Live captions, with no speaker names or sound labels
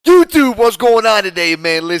YouTube, what's going on today,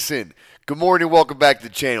 man? Listen, good morning, welcome back to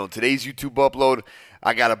the channel. Today's YouTube upload,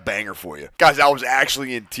 I got a banger for you. Guys, I was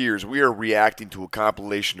actually in tears. We are reacting to a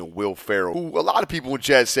compilation of Will Ferrell, who a lot of people in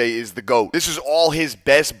chat say is the GOAT. This is all his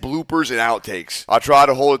best bloopers and outtakes. I'll try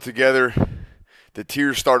to hold it together. The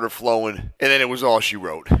tears started flowing, and then it was all she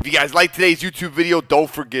wrote. If you guys like today's YouTube video, don't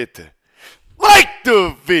forget to like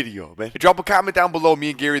the video, man. Drop a comment down below.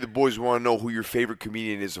 Me and Gary, the boys, want to know who your favorite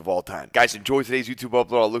comedian is of all time. Guys, enjoy today's YouTube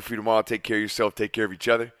upload. I'll look for you tomorrow. Take care of yourself. Take care of each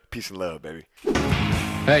other. Peace and love, baby.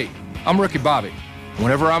 Hey, I'm Ricky Bobby.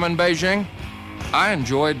 Whenever I'm in Beijing, I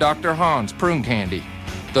enjoy Dr. Han's prune candy.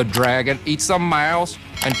 The dragon eats the mouse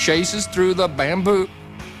and chases through the bamboo.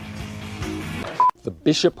 The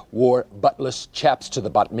bishop wore buttless chaps to the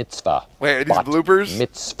bat mitzvah. Wait, are these bloopers?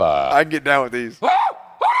 Mitzvah. I can get down with these. Oh! Oh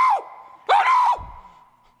no! Oh no!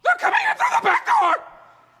 They're coming in through the back door!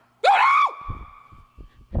 Oh no!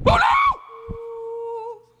 Oh no!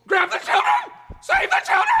 Grab the children! Save the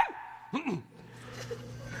children!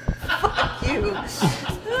 Fuck you.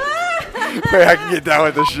 Wait, I can get down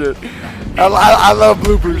with this shit. I love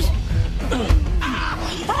bloopers.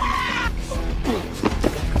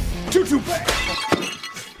 Too bad.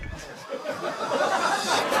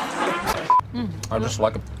 I just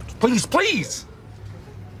like a please.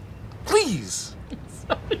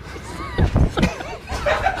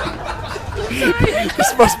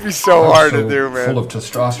 This must be so hard to do, man. Full of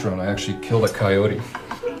testosterone, I actually killed a coyote.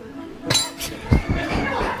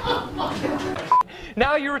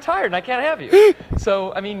 Now you're retired and I can't have you.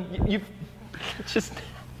 So, I mean, you've just...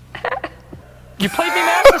 You played me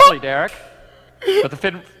masterfully, Derek. But the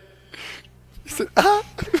fin...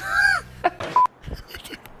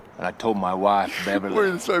 And I told my wife,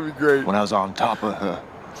 Beverly, This might be great. when I was on top of her.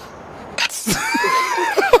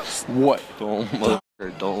 What? Don't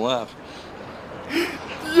laugh.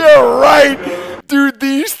 Yeah, right. Dude,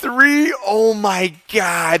 these three, oh my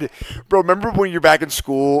God. Bro, remember when you're back in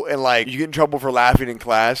school and like you get in trouble for laughing in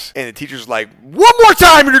class and the teacher's like, one more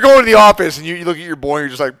time and you're going to the office, and you look at your boy and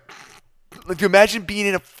you're just like, do you imagine being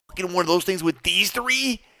in a fucking one of those things with these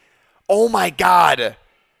three? Oh my God.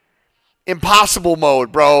 Impossible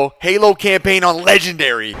mode, bro. Halo campaign on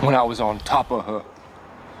Legendary. When I was on top of her,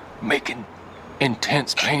 making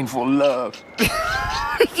intense, painful love.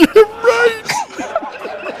 You're right.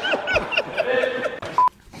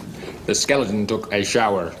 The skeleton took a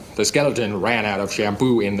shower. The skeleton ran out of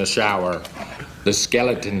shampoo in the shower. The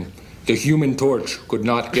human torch could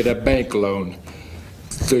not get a bank loan.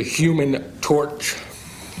 The human torch.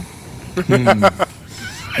 Dude,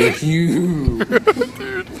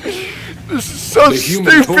 this is so The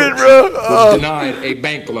human stupid, torch bro. was denied a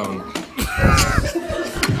bank loan.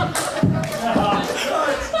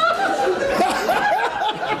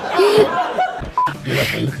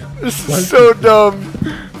 This is so dumb.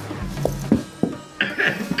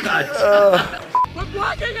 I'm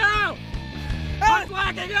blacking out! I'm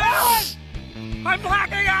blacking out! I'm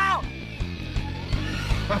blacking out!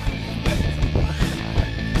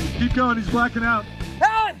 Keep going, he's blacking out.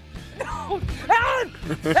 Alan! No! Alan!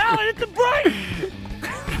 Alan, it's a break!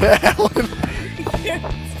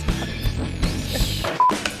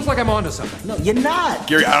 It's like I'm onto something. No, you're not.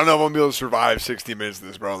 Gary, I don't know if I'm gonna be able to survive 60 minutes of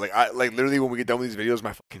this, bro. Like literally when we get done with these videos,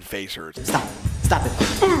 my fucking face hurts. Stop. Stop it.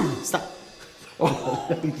 Stop. Oh,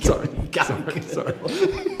 sorry. You got me. Sorry.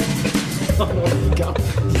 Oh, no, you got me.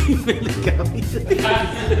 You really got me.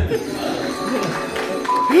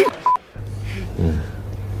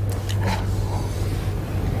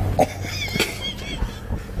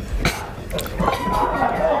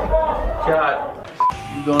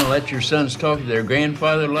 You gonna let your sons talk to their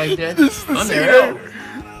grandfather like that? I'm there.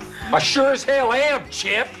 I sure as hell am,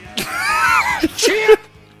 Chip! Chip!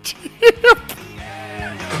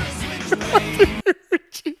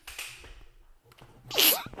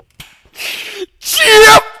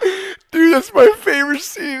 Chip! Dude, that's my favorite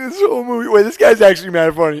scene in this whole movie. Wait, this guy's actually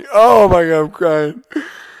mad funny. Oh my God, I'm crying.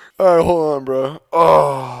 All right, hold on, bro.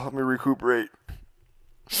 Oh, let me recuperate.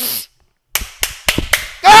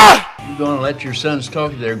 Ah! You gonna let your sons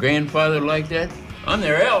talk to their grandfather like that? I'm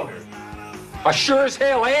their elder. I sure as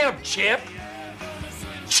hell am, Chip!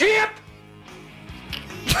 Chip!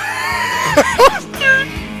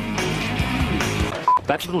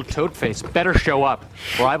 That little toad face better show up,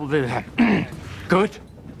 or I will do that. Good.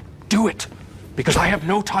 Do it. Because I have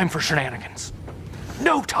no time for shenanigans.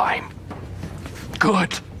 No time.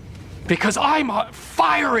 Good. Because I'm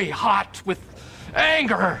fiery hot with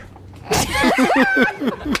anger.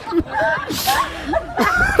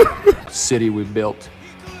 City we built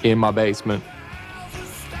in my basement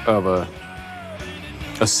of a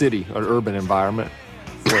city, an urban environment.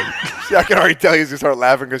 Yeah, I can already tell he's gonna start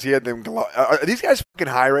laughing because he had them. Are these guys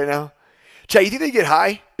fucking high right now? Chad, you think they get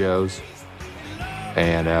high?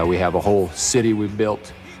 And we have a whole city we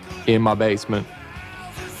built in my basement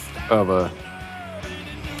of a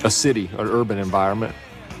city, an urban environment.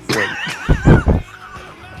 I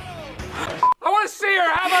want to see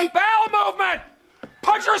her have a bowel movement.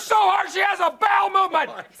 Punch her so hard she has a bowel movement.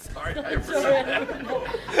 Oh, I'm sorry.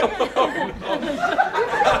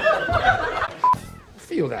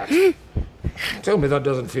 Feel that. Tell me that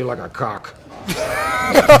doesn't feel like a cock.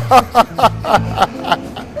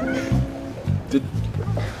 It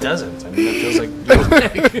doesn't. I mean, that feels like...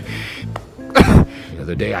 The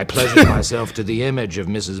other day I pleasured myself to the image of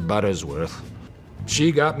Mrs. Buttersworth.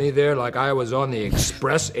 She got me there like I was on the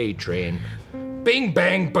Express A train. Bing,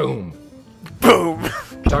 bang, boom. Boom.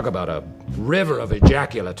 Talk about a river of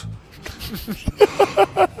ejaculate.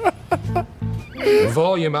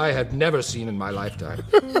 Volume I had never seen in my lifetime.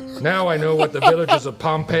 Now I know what the villagers of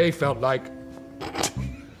Pompeii felt like.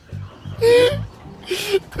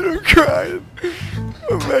 I'm crying.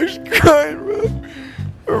 I'm actually crying, bro.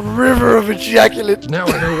 A river of ejaculate. Now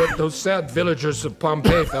I know what those sad villagers of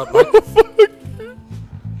Pompeii felt like.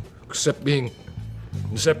 Except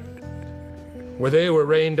where they were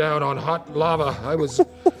rained down on hot lava,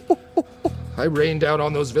 I rained down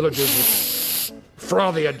on those villagers with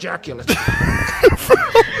frothy ejaculate.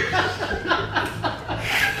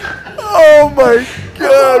 Oh my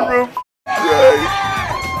God, bro.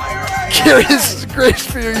 Gary, this is the greatest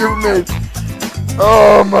video you ever made.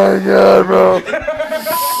 Oh my God, bro.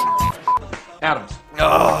 Adams,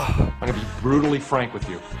 I'm gonna be brutally frank with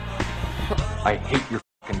you. I hate your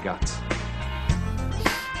fucking guts.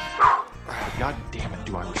 But God damn it,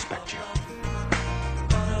 do I respect you.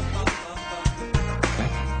 Okay?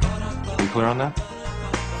 Are you clear on that?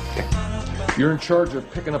 Okay. You're in charge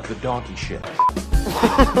of picking up the donkey shit.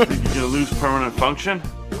 Think you're gonna lose permanent function?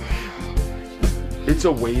 It's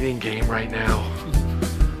a waiting game right now.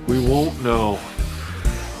 We won't know.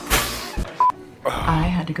 I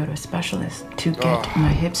had to go to a specialist to get my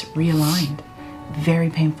hips realigned. Very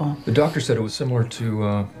painful. The doctor said it was similar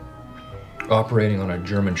to operating on a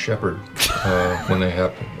German Shepherd when they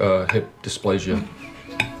have hip dysplasia.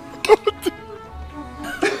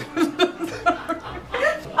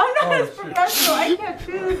 I'm not as professional. I can't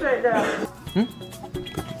do this right now.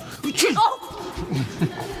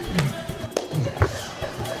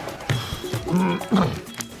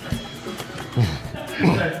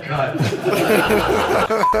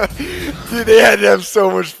 Dude, they had to have so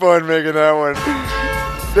much fun making that one.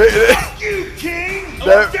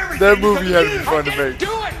 That movie had to be fun to make. Do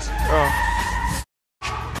it!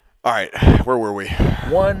 All right, where were we?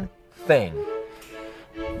 One thing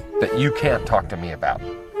that you can't talk to me about.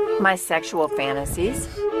 My sexual fantasies.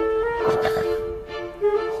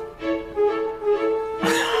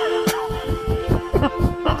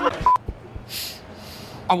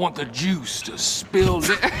 I want the juice to spill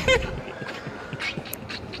down.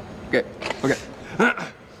 Okay.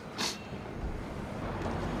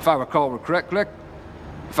 If I recall correctly,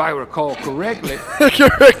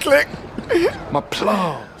 my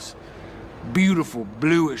plums, beautiful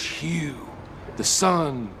bluish hue, the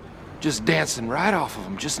sun just dancing right off of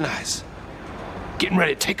them, just nice. Getting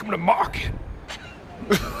ready to take them to market.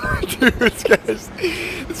 Dude, this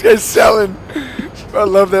guy's selling. I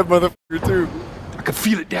love that motherfucker too. I can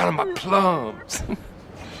feel it down in my plums.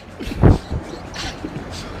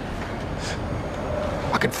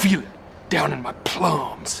 I can feel it down in my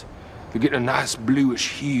plums. They're getting a nice bluish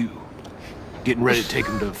hue. Getting ready to take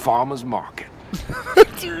them to the farmer's market.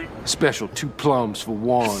 Special 2 plums for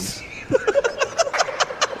 1.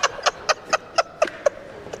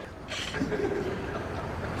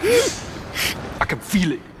 I can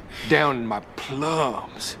feel it down in my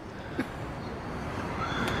plums.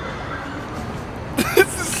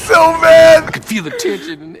 This is so bad. I can feel the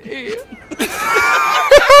tension in the air.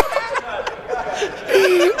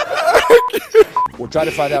 We'll try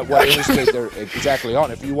to find out what interstate they're exactly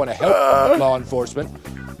on. If you want to help law enforcement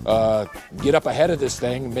get up ahead of this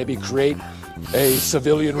thing, maybe create a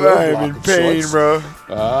civilian roadblock I'm in of pain, sorts. bro.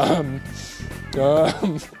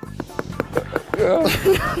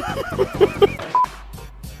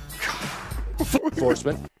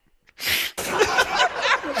 Enforcement.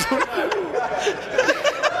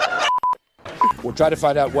 We'll try to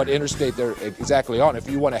find out what interstate they're exactly on. If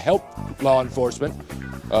you want to help law enforcement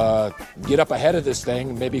get up ahead of this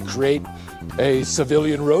thing, maybe create a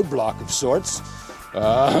civilian roadblock of sorts.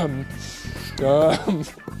 I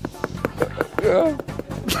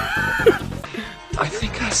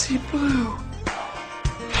think I see blue.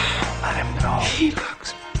 Let him know. He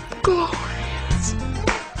looks glorious.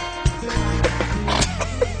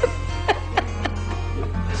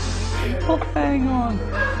 Hang on.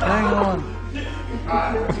 Hang on.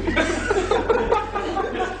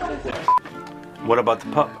 What about the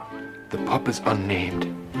pup? The pup is unnamed.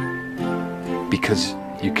 Because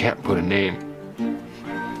you can't put a name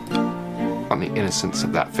on the innocence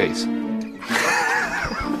of that face.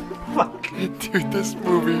 Fuck. Dude, this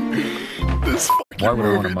movie. This fucking Why would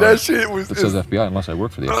I want movie. a That mug shit was. that says FBI unless I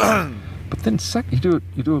work for the FBI. But then you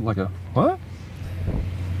do it like a what?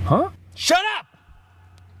 Huh? Shut up!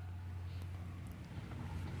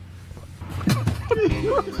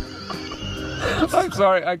 I'm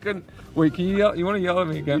sorry, I couldn't. Wait, can you yell? You want to yell at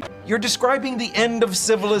me again? You're describing the end of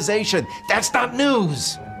civilization. That's not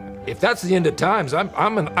news. If that's the end of times, I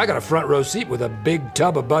got a front row seat with a big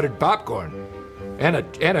tub of buttered popcorn, and a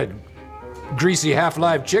greasy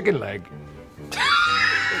half-live chicken leg.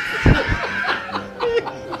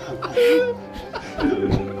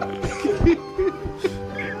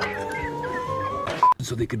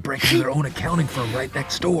 So they could break into their own accounting firm right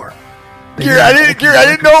next door. Gary, I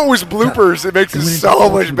didn't know it was bloopers. It makes it so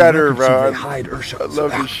much better, bro. I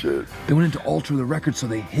love this shit. They went in to alter the record, so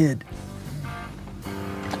they hid.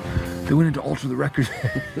 They went in to alter the record.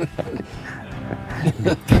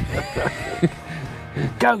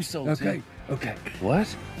 Go, Salty. Okay.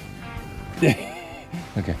 What?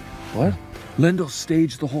 Okay. What? Lendl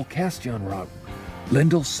staged the whole cast, John Rob.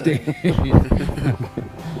 Lendl staged.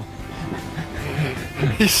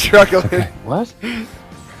 He's struggling. Okay. What?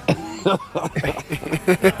 I'm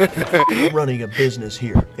running a business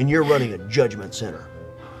here, and you're running a judgment center.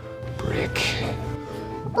 Brick.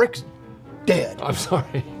 Brick's dead. I'm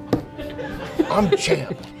sorry. I'm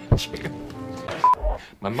champ.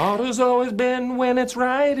 My motto's always been, when it's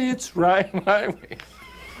right my way.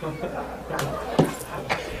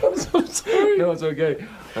 I'm so sorry. No, it's okay.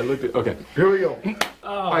 I looked at. Okay, here we go.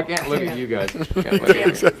 Oh, I can't look at you guys. Can't look at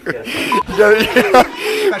me.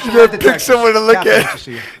 You gotta pick someone to look at. Nice to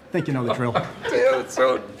see you. Think you know the drill. Damn, it's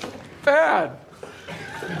so bad.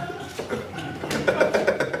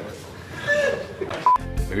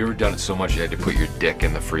 Have you ever done it so much you had to put your dick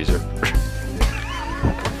in the freezer?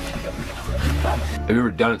 Have you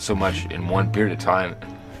ever done it so much in one period of time?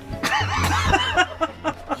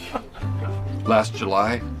 Last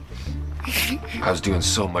July, I was doing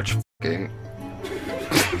so much f***ing.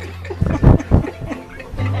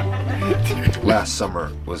 Last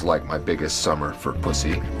summer was like my biggest summer for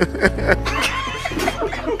pussy.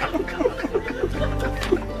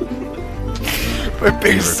 My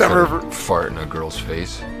biggest summer for... Fart in a girl's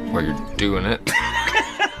face while you're doing it.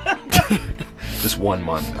 This 1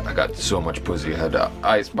 month, I got so much pussy I had to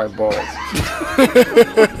ice my balls.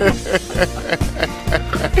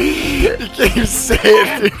 You can't even say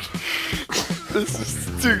it, dude. This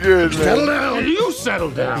is too good, man. Settle down. You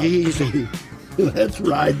settle down. Easy. Let's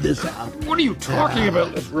ride this out. What are you talking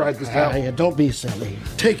about? Let's ride this out. Don't be silly.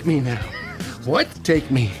 Take me now. What? Take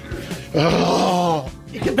me. Oh,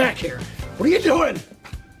 get back here. What are you doing?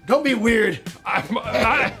 Don't be weird.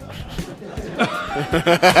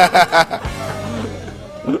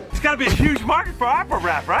 It's got to be a huge market for opera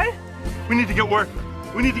rap, right? We need to get work.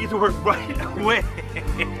 We need to get to work right away.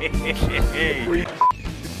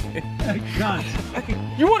 God.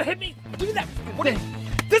 You want to hit me? Do that. What?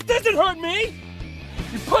 This doesn't hurt me.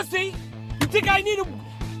 You pussy. You think I need a...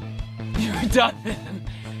 You're done, man.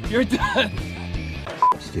 You're done.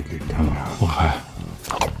 Stick your tongue out.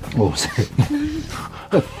 Oh, sorry.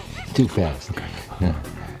 Too fast. Okay. Yeah.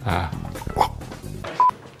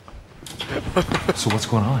 So what's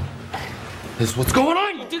going on? What's going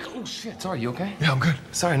on? You think? Oh shit! Sorry, you okay? Yeah, I'm good.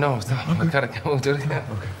 Sorry, no, it's not. I gotta go do it again.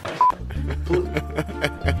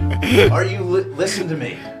 Okay. Are you listen to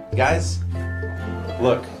me, guys?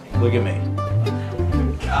 Look at me.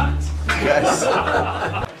 God, guys.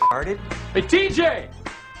 Started. Hey, TJ,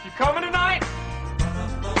 you coming tonight?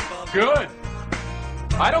 Good.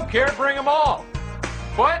 I don't care. Bring them all.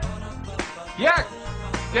 What? Yeah.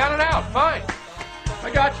 Down and out. Fine.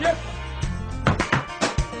 I got you.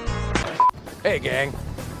 Hey, gang.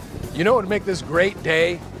 You know what would make this great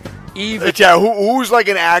day? Even. Yeah, who's like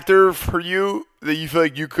an actor for you that you feel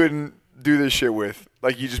like you couldn't do this shit with?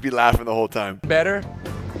 Like you just be laughing the whole time. Better?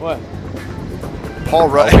 What? Paul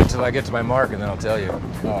Rudd. I'll wait till I get to my mark and then I'll tell you.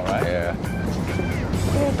 All right. Yeah.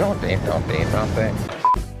 Don't think.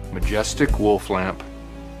 Majestic Wolf Lamp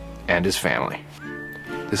and his family.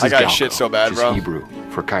 This I is got Galco, shit so bad, which bro. is Hebrew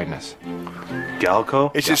for kindness.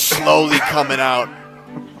 Galco? It's just slowly coming out.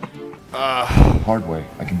 Hard way.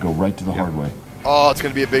 I can go right to the hard way. Oh, it's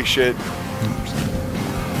gonna be a big shit.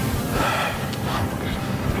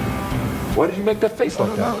 Why did you make that face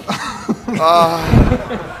like that?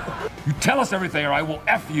 You tell us everything or I will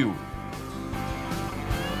F you.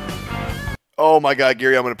 Oh my God,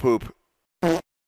 Gary, I'm gonna poop.